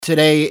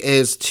Today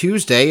is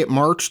Tuesday,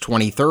 March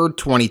 23rd,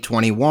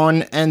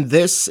 2021, and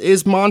this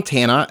is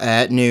Montana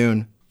at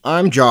noon.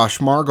 I'm Josh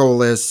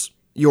Margolis.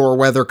 Your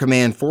Weather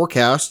Command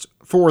forecast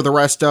for the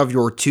rest of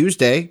your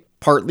Tuesday: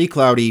 partly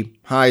cloudy,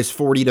 highs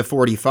 40 to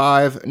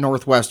 45,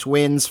 northwest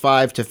winds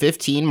 5 to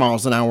 15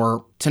 miles an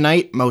hour.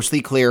 Tonight,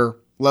 mostly clear,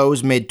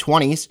 lows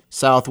mid-20s,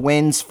 south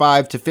winds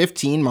 5 to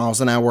 15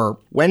 miles an hour.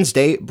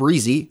 Wednesday,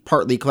 breezy,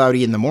 partly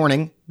cloudy in the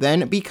morning,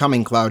 then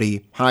becoming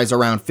cloudy, highs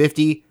around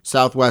 50,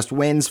 southwest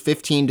winds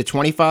 15 to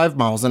 25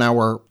 miles an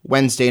hour.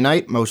 Wednesday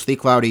night, mostly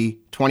cloudy,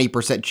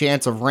 20%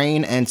 chance of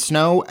rain and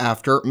snow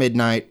after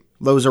midnight.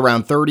 Lows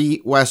around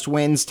 30, west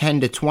winds 10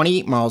 to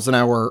 20 miles an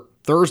hour.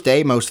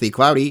 Thursday, mostly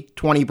cloudy,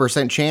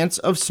 20% chance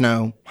of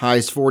snow,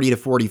 highs 40 to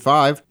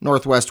 45,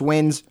 northwest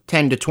winds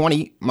 10 to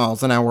 20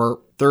 miles an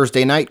hour.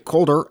 Thursday night,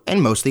 colder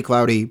and mostly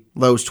cloudy,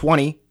 lows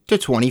 20 to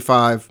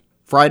 25.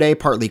 Friday,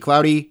 partly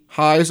cloudy,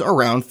 highs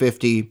around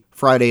 50.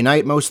 Friday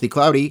night, mostly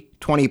cloudy,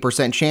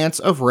 20% chance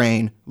of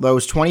rain,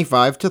 lows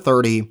 25 to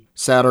 30.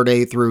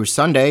 Saturday through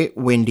Sunday,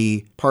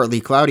 windy,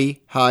 partly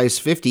cloudy, highs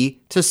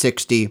 50 to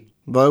 60,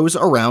 lows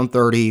around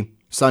 30.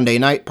 Sunday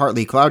night,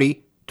 partly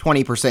cloudy,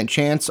 20%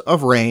 chance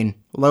of rain,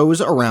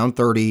 lows around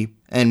 30.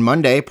 And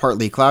Monday,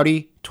 partly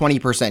cloudy,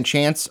 20%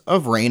 chance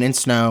of rain and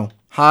snow,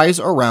 highs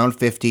around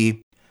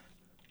 50.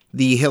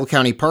 The Hill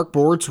County Park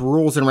Board's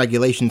Rules and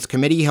Regulations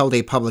Committee held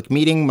a public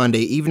meeting Monday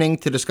evening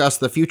to discuss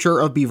the future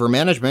of beaver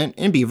management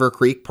in Beaver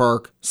Creek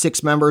Park.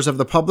 6 members of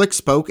the public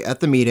spoke at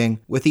the meeting,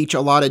 with each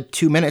allotted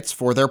 2 minutes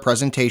for their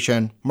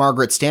presentation.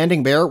 Margaret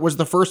Standing Bear was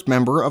the first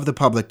member of the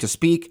public to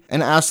speak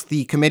and asked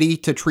the committee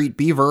to treat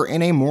beaver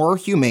in a more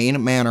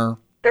humane manner.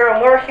 There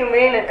are more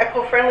humane and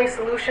eco-friendly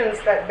solutions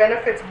that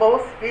benefits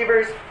both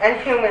beavers and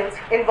humans.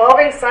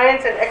 Involving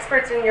science and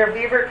experts in your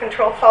beaver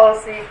control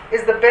policy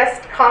is the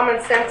best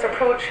common sense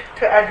approach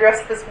to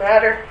address this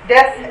matter.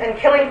 Death and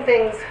killing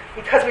things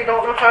because we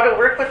don't know how to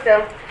work with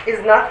them is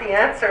not the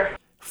answer.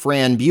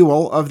 Fran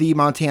Buell of the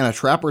Montana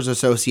Trappers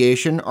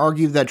Association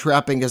argued that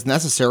trapping is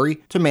necessary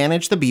to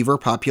manage the beaver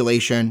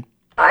population.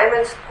 I'm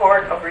in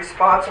support of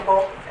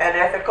responsible and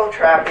ethical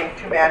trapping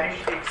to manage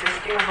the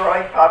existing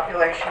growing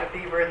population of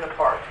beaver in the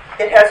park.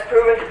 It has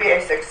proven to be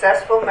a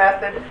successful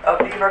method of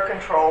beaver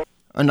control.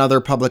 Another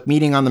public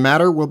meeting on the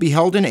matter will be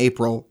held in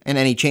April, and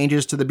any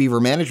changes to the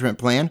beaver management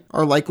plan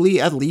are likely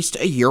at least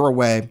a year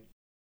away.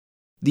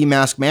 The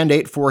mask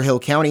mandate for Hill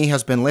County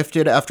has been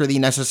lifted after the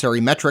necessary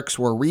metrics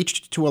were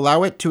reached to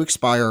allow it to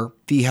expire.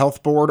 The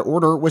health board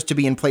order was to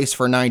be in place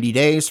for 90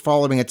 days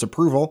following its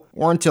approval,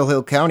 or until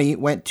Hill County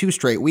went 2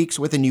 straight weeks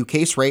with a new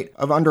case rate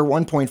of under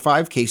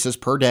 1.5 cases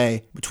per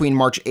day. Between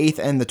March 8th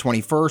and the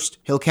 21st,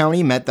 Hill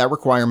County met that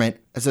requirement,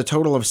 as a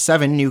total of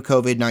 7 new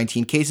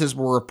COVID-19 cases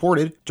were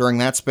reported during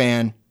that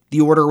span. The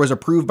order was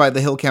approved by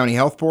the Hill County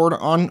Health Board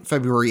on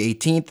February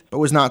 18th, but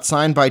was not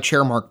signed by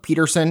Chair Mark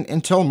Peterson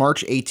until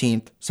March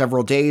 18th,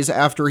 several days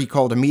after he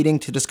called a meeting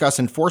to discuss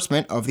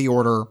enforcement of the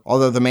order.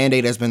 Although the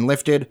mandate has been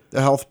lifted, the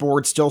Health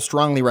Board still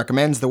strongly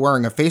recommends the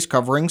wearing of face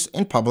coverings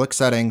in public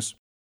settings.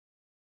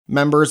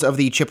 Members of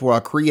the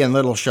Chippewa Cree and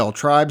Little Shell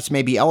tribes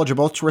may be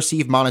eligible to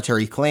receive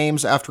monetary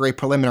claims after a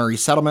preliminary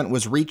settlement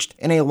was reached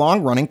in a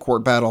long-running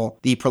court battle.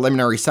 The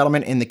preliminary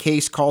settlement in the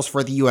case calls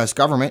for the U.S.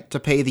 government to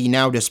pay the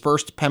now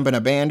dispersed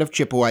Pembina Band of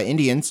Chippewa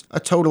Indians a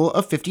total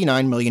of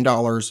 $59 million.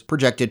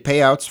 Projected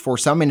payouts for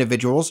some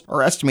individuals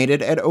are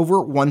estimated at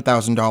over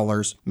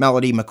 $1,000.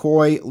 Melody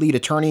McCoy, lead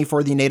attorney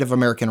for the Native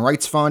American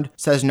Rights Fund,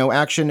 says no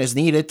action is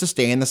needed to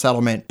stay in the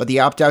settlement, but the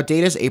opt-out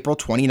date is April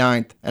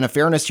 29th, and a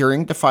fairness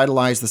hearing to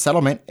finalize the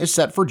settlement is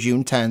set for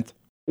June 10th.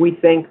 We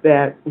think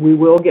that we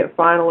will get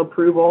final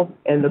approval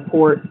and the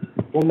court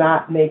will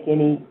not make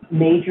any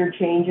major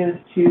changes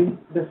to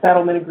the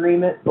settlement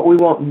agreement, but we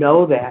won't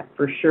know that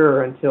for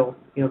sure until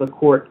the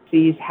court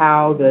sees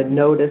how the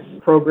notice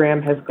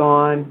program has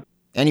gone.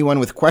 Anyone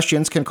with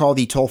questions can call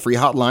the toll-free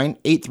hotline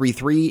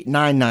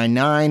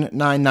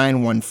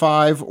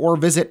 833-999-9915 or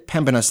visit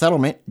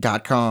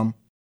pembinasettlement.com.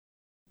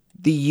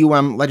 The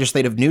UM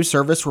Legislative News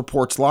Service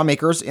reports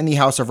lawmakers in the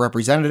House of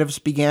Representatives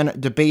began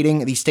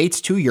debating the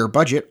state's 2-year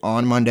budget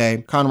on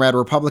Monday. Conrad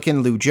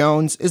Republican Lou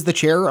Jones is the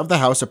chair of the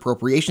House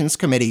Appropriations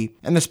Committee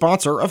and the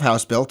sponsor of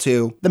House Bill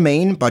 2, the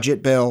main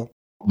budget bill.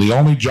 The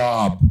only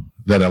job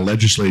that a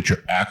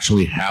legislature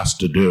actually has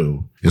to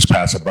do is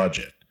pass a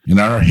budget. In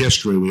our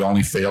history, we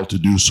only failed to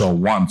do so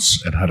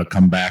once and had to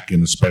come back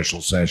in a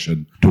special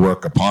session to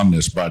work upon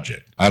this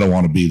budget. I don't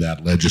want to be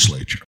that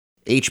legislature.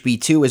 HB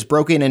 2 is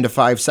broken into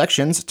 5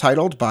 sections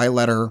titled by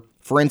letter.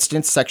 For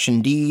instance,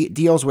 Section D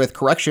deals with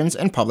corrections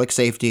and public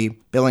safety.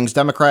 Billings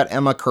Democrat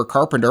Emma Kirk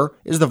Carpenter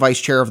is the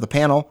vice chair of the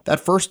panel that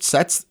first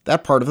sets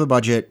that part of the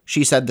budget.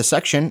 She said the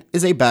section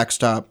is a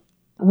backstop.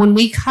 When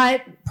we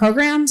cut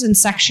programs in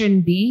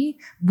Section B,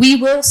 we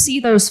will see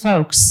those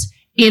folks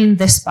in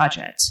this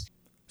budget.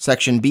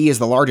 Section B is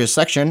the largest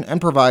section and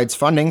provides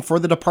funding for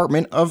the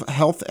Department of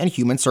Health and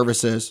Human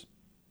Services.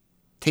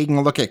 Taking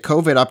a look at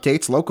COVID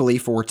updates locally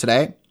for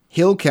today.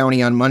 Hill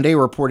County on Monday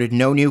reported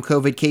no new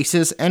COVID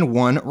cases and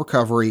 1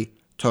 recovery.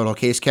 Total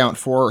case count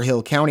for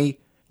Hill County,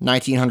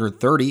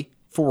 1,930.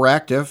 4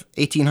 active,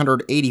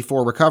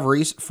 1,884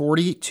 recoveries,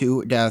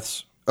 42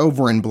 deaths.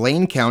 Over in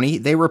Blaine County,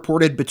 they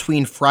reported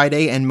between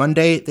Friday and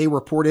Monday, they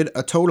reported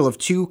a total of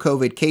 2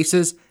 COVID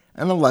cases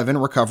and 11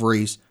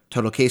 recoveries.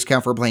 Total case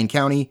count for Blaine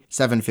County,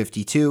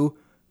 752,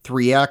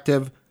 3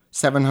 active,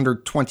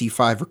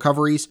 725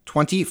 recoveries,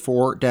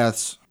 24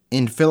 deaths.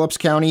 In Phillips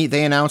County,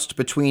 they announced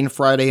between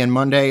Friday and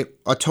Monday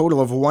a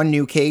total of 1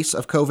 new case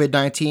of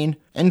COVID-19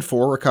 and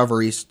 4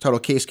 recoveries. Total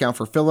case count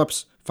for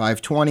Phillips,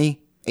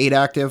 520, 8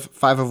 active,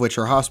 5 of which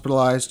are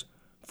hospitalized,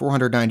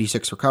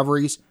 496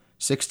 recoveries,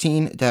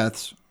 16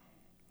 deaths.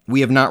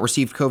 We have not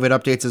received COVID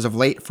updates as of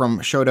late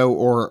from Choteau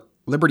or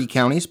Liberty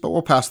counties, but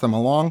we'll pass them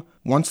along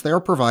once they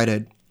are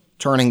provided.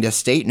 Turning to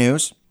state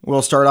news,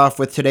 we'll start off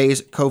with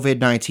today's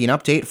COVID-19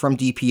 update from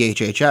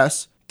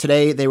DPHHS.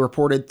 Today, they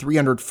reported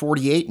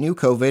 348 new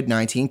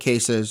COVID-19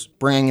 cases,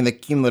 bringing the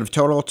cumulative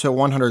total to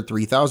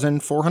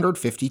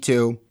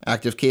 103,452.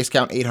 Active case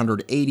count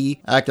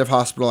 880, active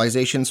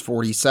hospitalizations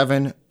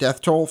 47, death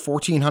toll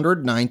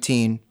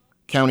 1,419.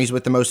 Counties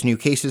with the most new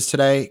cases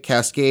today: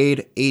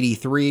 Cascade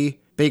 83,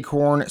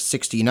 Bighorn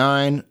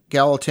 69,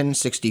 Gallatin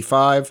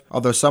 65,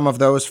 although some of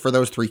those for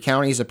those 3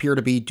 counties appear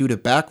to be due to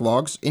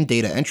backlogs in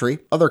data entry.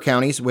 Other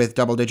counties with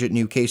double-digit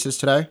new cases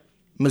today: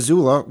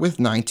 Missoula with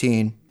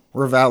 19.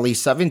 Ravalli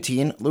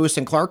 17, Lewis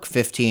and Clark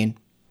 15.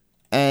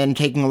 And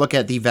taking a look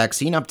at the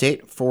vaccine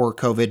update for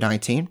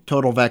COVID-19,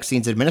 total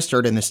vaccines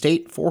administered in the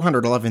state,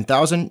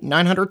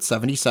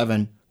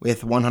 411,977,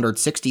 with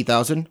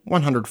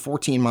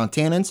 160,114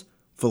 Montanans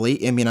fully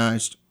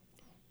immunized.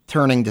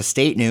 Turning to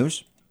state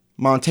news,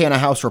 Montana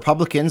House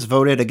Republicans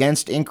voted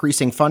against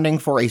increasing funding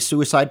for a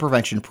suicide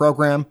prevention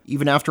program,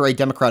 even after a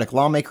Democratic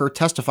lawmaker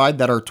testified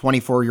that her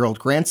 24-year-old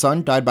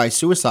grandson died by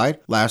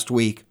suicide last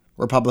week.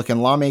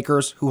 Republican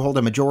lawmakers, who hold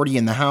a majority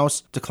in the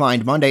House,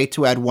 declined Monday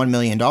to add $1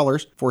 million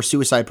for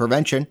suicide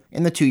prevention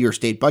in the 2-year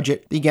state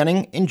budget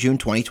beginning in June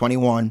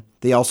 2021.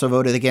 They also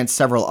voted against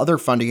several other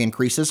funding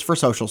increases for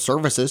social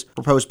services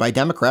proposed by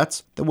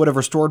Democrats that would have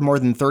restored more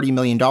than $30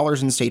 million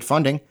in state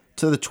funding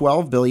to the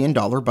 $12 billion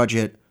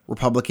budget.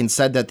 Republicans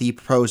said that the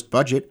proposed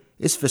budget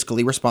is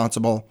fiscally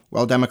responsible,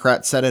 while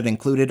Democrats said it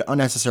included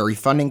unnecessary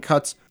funding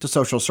cuts to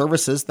social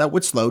services that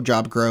would slow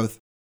job growth.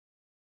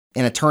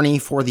 An attorney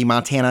for the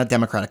Montana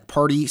Democratic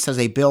Party says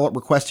a bill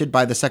requested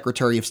by the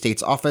Secretary of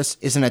State's office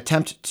is an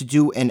attempt to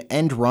do an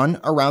end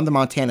run around the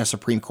Montana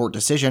Supreme Court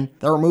decision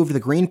that removed the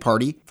Green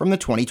Party from the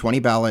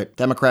 2020 ballot.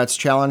 Democrats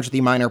challenged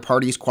the minor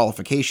party's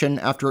qualification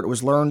after it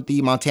was learned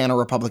the Montana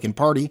Republican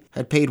Party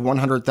had paid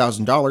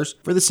 $100,000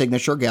 for the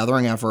signature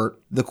gathering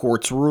effort. The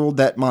courts ruled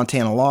that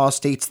Montana law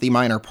states the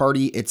minor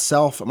party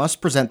itself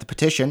must present the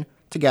petition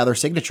to gather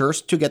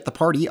signatures to get the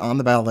party on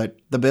the ballot.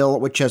 The bill,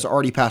 which has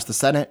already passed the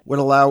Senate, would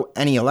allow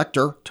any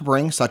elector to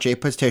bring such a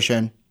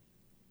petition.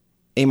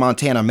 A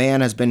Montana man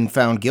has been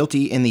found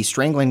guilty in the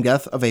strangling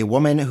death of a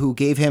woman who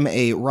gave him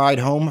a ride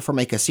home from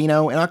a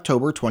casino in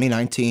October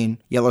 2019.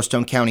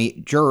 Yellowstone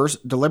County jurors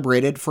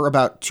deliberated for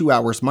about 2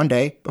 hours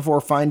Monday before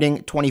finding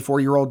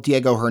 24-year-old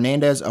Diego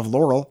Hernandez of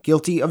Laurel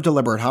guilty of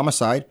deliberate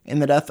homicide in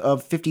the death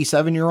of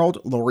 57-year-old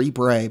Lori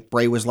Bray.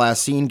 Bray was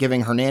last seen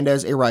giving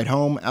Hernandez a ride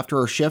home after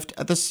her shift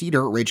at the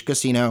Cedar Ridge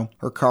Casino.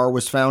 Her car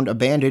was found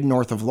abandoned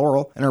north of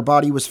Laurel, and her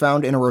body was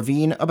found in a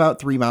ravine about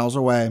 3 miles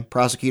away.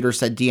 Prosecutors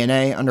said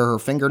DNA under her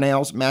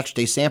fingernails matched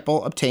a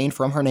sample obtained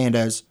from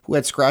Hernandez, who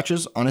had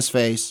scratches on his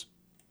face.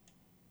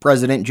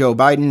 President Joe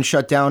Biden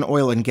shut down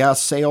oil and gas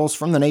sales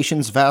from the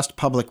nation's vast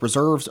public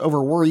reserves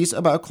over worries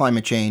about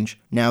climate change.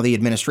 Now the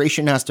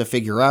administration has to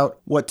figure out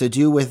what to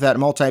do with that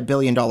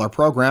multi-billion-dollar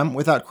program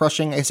without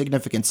crushing a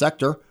significant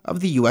sector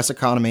of the U.S.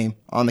 economy.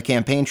 On the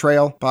campaign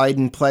trail,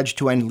 Biden pledged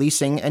to end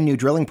leasing and new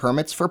drilling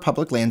permits for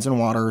public lands and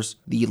waters.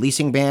 The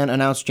leasing ban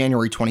announced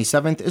January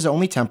 27th is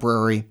only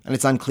temporary, and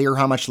it's unclear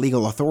how much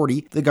legal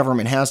authority the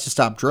government has to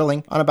stop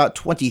drilling on about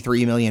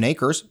 23 million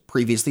acres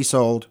previously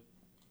sold.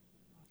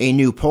 A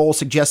new poll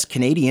suggests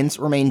Canadians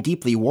remain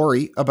deeply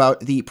worried about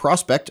the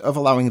prospect of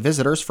allowing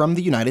visitors from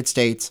the United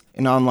States.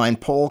 An online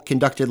poll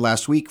conducted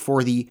last week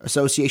for the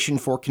Association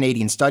for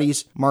Canadian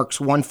Studies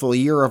marks 1 full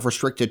year of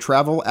restricted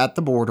travel at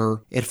the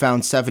border. It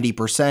found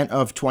 70%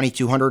 of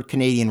 2,200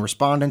 Canadian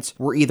respondents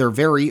were either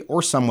very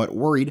or somewhat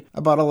worried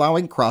about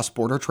allowing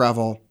cross-border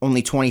travel.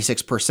 Only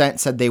 26%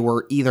 said they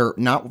were either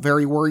not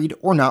very worried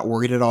or not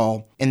worried at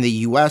all. In the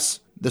U.S.,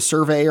 the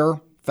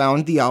surveyor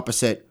found the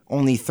opposite.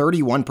 Only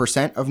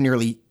 31% of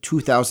nearly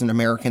 2,000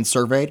 Americans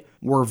surveyed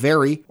were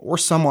very or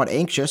somewhat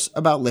anxious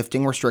about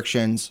lifting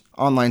restrictions.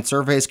 Online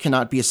surveys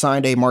cannot be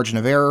assigned a margin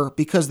of error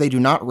because they do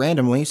not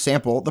randomly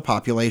sample the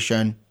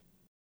population.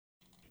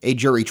 A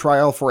jury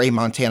trial for a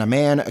Montana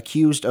man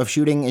accused of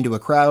shooting into a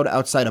crowd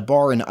outside a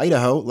bar in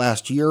Idaho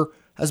last year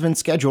has been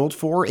scheduled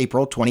for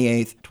April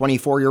 28th.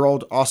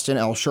 24-year-old Austin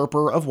L.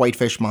 Sherper of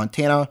Whitefish,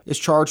 Montana, is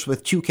charged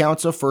with 2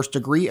 counts of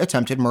first-degree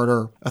attempted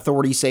murder.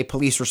 Authorities say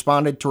police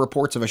responded to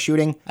reports of a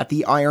shooting at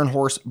the Iron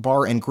Horse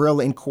Bar and Grill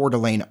in Coeur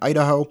d'Alene,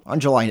 Idaho, on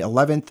July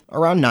 11th,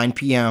 around 9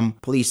 p.m.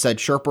 Police said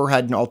Sherper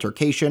had an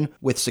altercation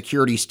with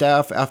security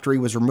staff after he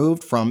was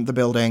removed from the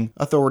building.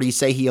 Authorities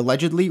say he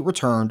allegedly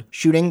returned,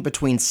 shooting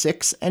between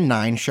 6 and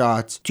 9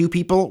 shots. 2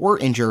 people were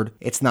injured.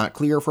 It's not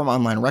clear from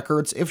online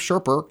records if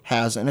Sherper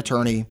has an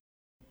attorney.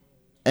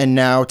 And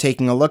now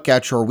taking a look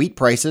at your wheat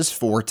prices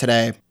for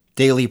today.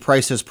 Daily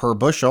prices per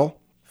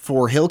bushel.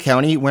 For Hill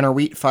County, winter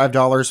wheat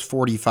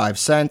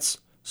 $5.45,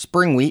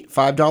 spring wheat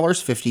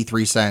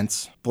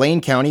 $5.53. Blaine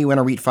County,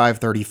 winter wheat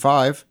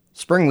 $5.35,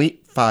 spring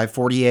wheat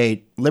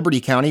 $5.48. Liberty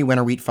County,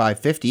 winter wheat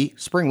 $5.50,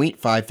 spring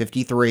wheat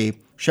 $5.53.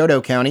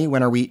 Choteau County,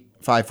 winter wheat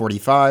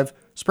 $5.45,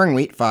 spring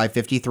wheat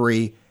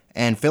 $5.53.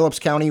 And Phillips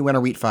County,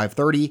 winter wheat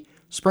 $5.30,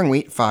 spring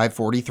wheat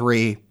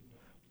 $5.43.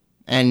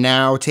 And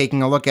now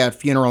taking a look at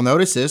funeral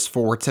notices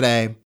for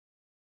today.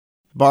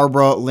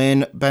 Barbara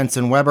Lynn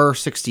Benson Weber,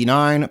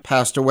 69,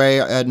 passed away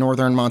at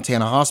Northern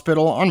Montana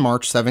Hospital on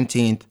March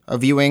 17th. A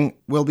viewing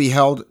will be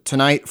held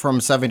tonight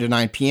from 7 to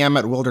 9 p.m.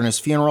 at Wilderness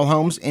Funeral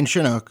Homes in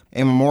Chinook.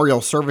 A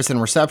memorial service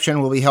and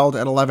reception will be held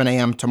at 11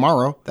 a.m.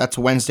 tomorrow, that's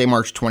Wednesday,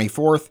 March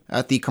 24th,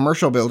 at the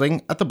Commercial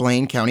Building at the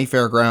Blaine County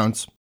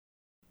Fairgrounds.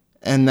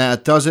 And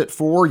that does it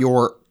for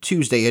your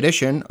Tuesday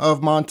edition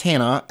of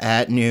Montana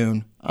at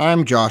Noon.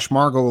 I'm Josh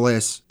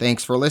Margolis.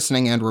 Thanks for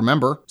listening, and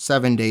remember,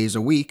 7 days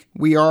a week,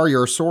 we are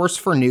your source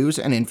for news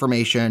and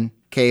information.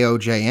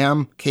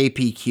 KOJM,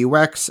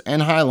 KPQX,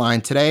 and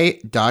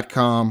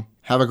HighlineToday.com.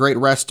 Have a great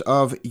rest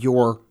of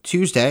your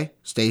Tuesday.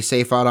 Stay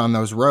safe out on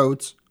those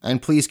roads,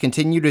 and please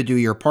continue to do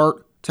your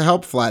part to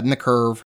help flatten the curve.